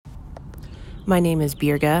My name is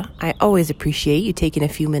Birga. I always appreciate you taking a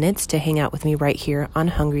few minutes to hang out with me right here on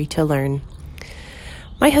Hungry to Learn.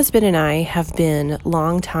 My husband and I have been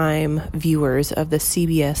longtime viewers of the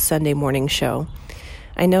CBS Sunday morning show.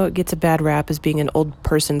 I know it gets a bad rap as being an old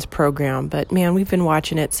person's program, but man, we've been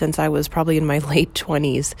watching it since I was probably in my late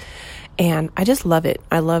 20s. And I just love it.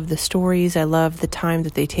 I love the stories. I love the time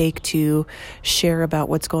that they take to share about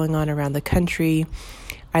what's going on around the country.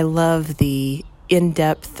 I love the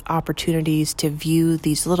in-depth opportunities to view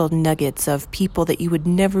these little nuggets of people that you would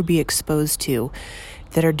never be exposed to,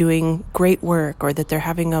 that are doing great work, or that they're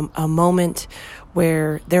having a moment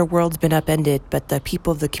where their world's been upended, but the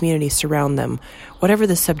people of the community surround them. Whatever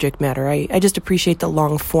the subject matter, I just appreciate the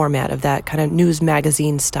long format of that kind of news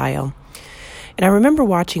magazine style. And I remember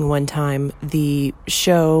watching one time the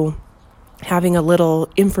show having a little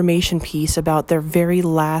information piece about their very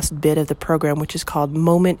last bit of the program, which is called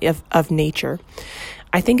Moment of Nature.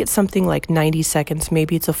 I think it's something like 90 seconds,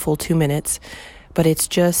 maybe it's a full 2 minutes, but it's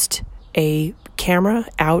just a camera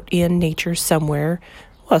out in nature somewhere,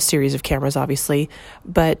 well, a series of cameras, obviously,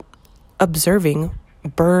 but observing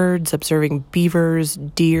birds, observing beavers,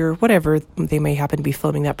 deer, whatever they may happen to be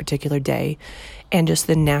filming that particular day, and just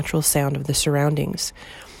the natural sound of the surroundings.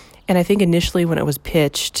 And I think initially when it was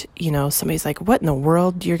pitched, somebody's like, what in the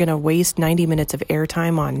world? You're going to waste 90 minutes of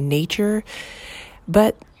airtime on nature?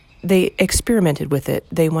 But they experimented with it.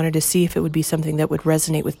 They wanted to see if it would be something that would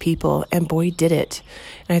resonate with people, and boy, did it.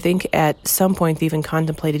 And I think at some point they even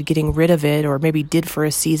contemplated getting rid of it, or maybe did for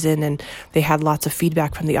a season, and they had lots of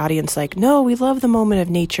feedback from the audience like, no, we love the moment of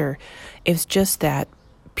nature. It's just that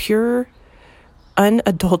pure,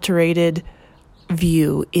 unadulterated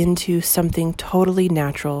view into something totally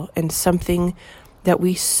natural and something that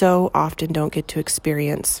we so often don't get to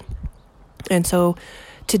experience. And so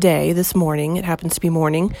today, this morning, it happens to be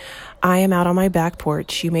morning, I am out on my back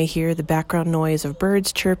porch. You may hear the background noise of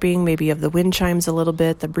birds chirping, maybe of the wind chimes a little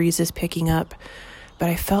bit, the breeze is picking up, but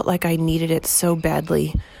I felt like I needed it so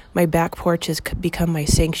badly. My back porch has become my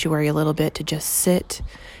sanctuary a little bit to just sit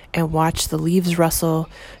and watch the leaves rustle,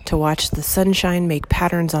 to watch the sunshine make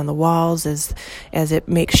patterns on the walls as it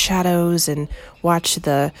makes shadows, and watch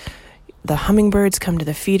the hummingbirds come to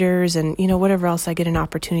the feeders, and whatever else I get an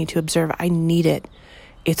opportunity to observe. I need it.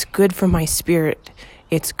 It's good for my spirit.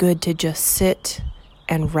 It's good to just sit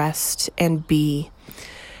and rest and be.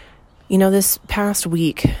 This past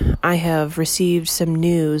week, I have received some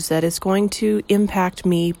news that is going to impact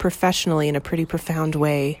me professionally in a pretty profound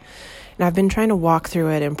way. And I've been trying to walk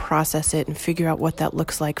through it and process it and figure out what that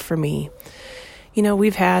looks like for me.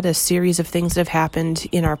 We've had a series of things that have happened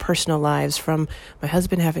in our personal lives, from my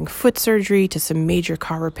husband having foot surgery to some major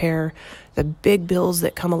car repair, the big bills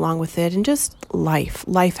that come along with it, and just life.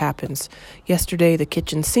 Life happens. Yesterday, the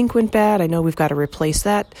kitchen sink went bad. I know we've got to replace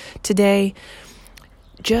that today.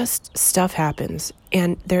 Just stuff happens,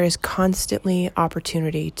 and there is constantly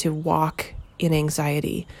opportunity to walk in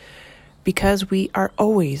anxiety, because we are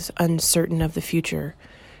always uncertain of the future.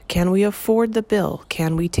 Can we afford the bill?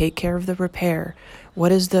 Can we take care of the repair?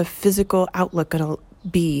 What is the physical outlook going to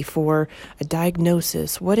be for a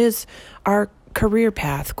diagnosis? What is our career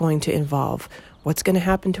path going to involve? What's going to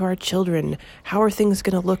happen to our children? How are things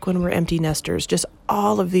going to look when we're empty nesters? Just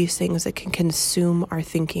all of these things that can consume our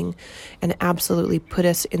thinking and absolutely put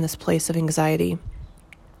us in this place of anxiety.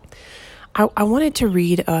 I wanted to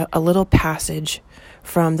read a little passage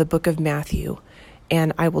from the book of Matthew,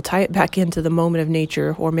 and I will tie it back into the moment of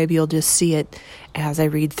nature, or maybe you'll just see it as I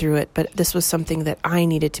read through it. But this was something that I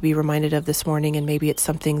needed to be reminded of this morning, and maybe it's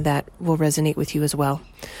something that will resonate with you as well.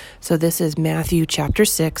 So this is Matthew chapter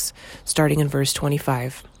 6, starting in verse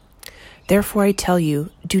 25. Therefore I tell you,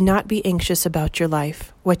 do not be anxious about your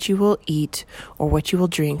life, what you will eat or what you will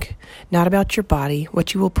drink, not about your body,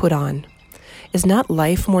 what you will put on. Is not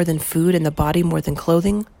life more than food, and the body more than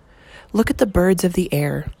clothing? Look at the birds of the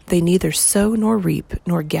air. They neither sow nor reap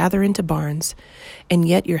nor gather into barns, and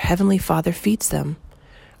yet your heavenly Father feeds them.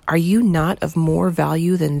 Are you not of more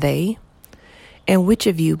value than they? And which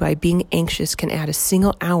of you, by being anxious, can add a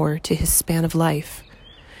single hour to his span of life?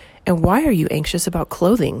 And why are you anxious about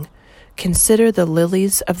clothing? Consider the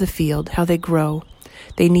lilies of the field, how they grow.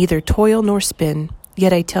 They neither toil nor spin.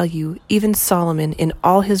 Yet I tell you, even Solomon in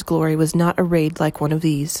all his glory was not arrayed like one of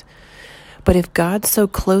these. But if God so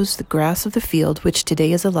clothes the grass of the field, which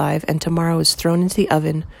today is alive and tomorrow is thrown into the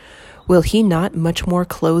oven, will he not much more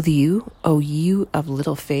clothe you, O you of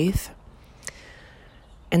little faith?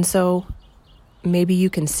 And so maybe you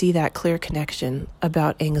can see that clear connection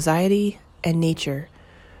about anxiety and nature.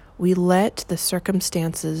 We let the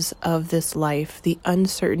circumstances of this life, the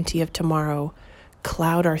uncertainty of tomorrow,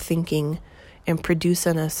 cloud our thinking and produce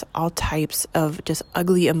in us all types of just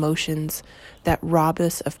ugly emotions that rob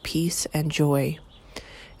us of peace and joy.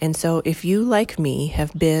 And so if you, like me,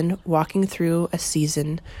 have been walking through a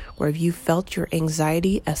season where you felt your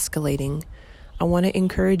anxiety escalating, I want to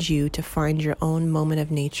encourage you to find your own moment of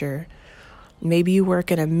nature. Maybe you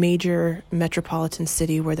work in a major metropolitan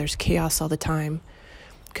city where there's chaos all the time.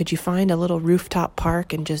 Could you find a little rooftop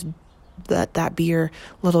park and just let that be your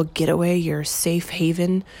little getaway, your safe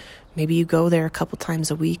haven? Maybe you go there a couple times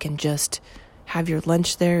a week and just have your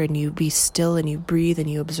lunch there and you be still and you breathe and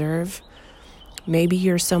you observe. Maybe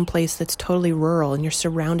you're someplace that's totally rural and you're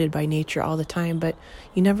surrounded by nature all the time, but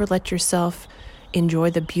you never let yourself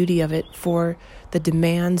enjoy the beauty of it for the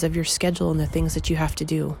demands of your schedule and the things that you have to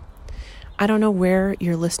do. I don't know where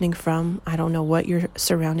you're listening from. I don't know what your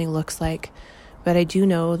surrounding looks like, but I do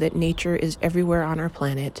know that nature is everywhere on our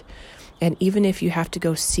planet. And even if you have to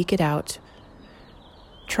go seek it out,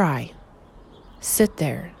 try. Sit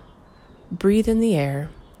there. Breathe in the air.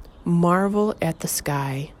 Marvel at the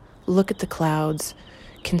sky. Look at the clouds.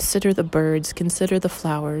 Consider the birds. Consider the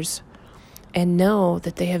flowers. And know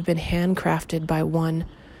that they have been handcrafted by one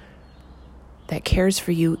that cares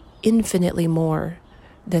for you infinitely more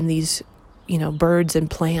than these, birds and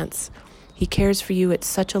plants. He cares for you at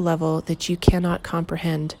such a level that you cannot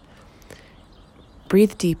comprehend.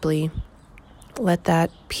 Breathe deeply. Let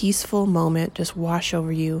that peaceful moment just wash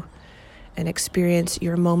over you and experience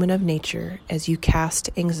your moment of nature as you cast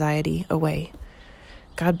anxiety away.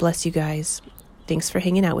 God bless you guys. Thanks for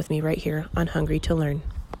hanging out with me right here on Hungry to Learn.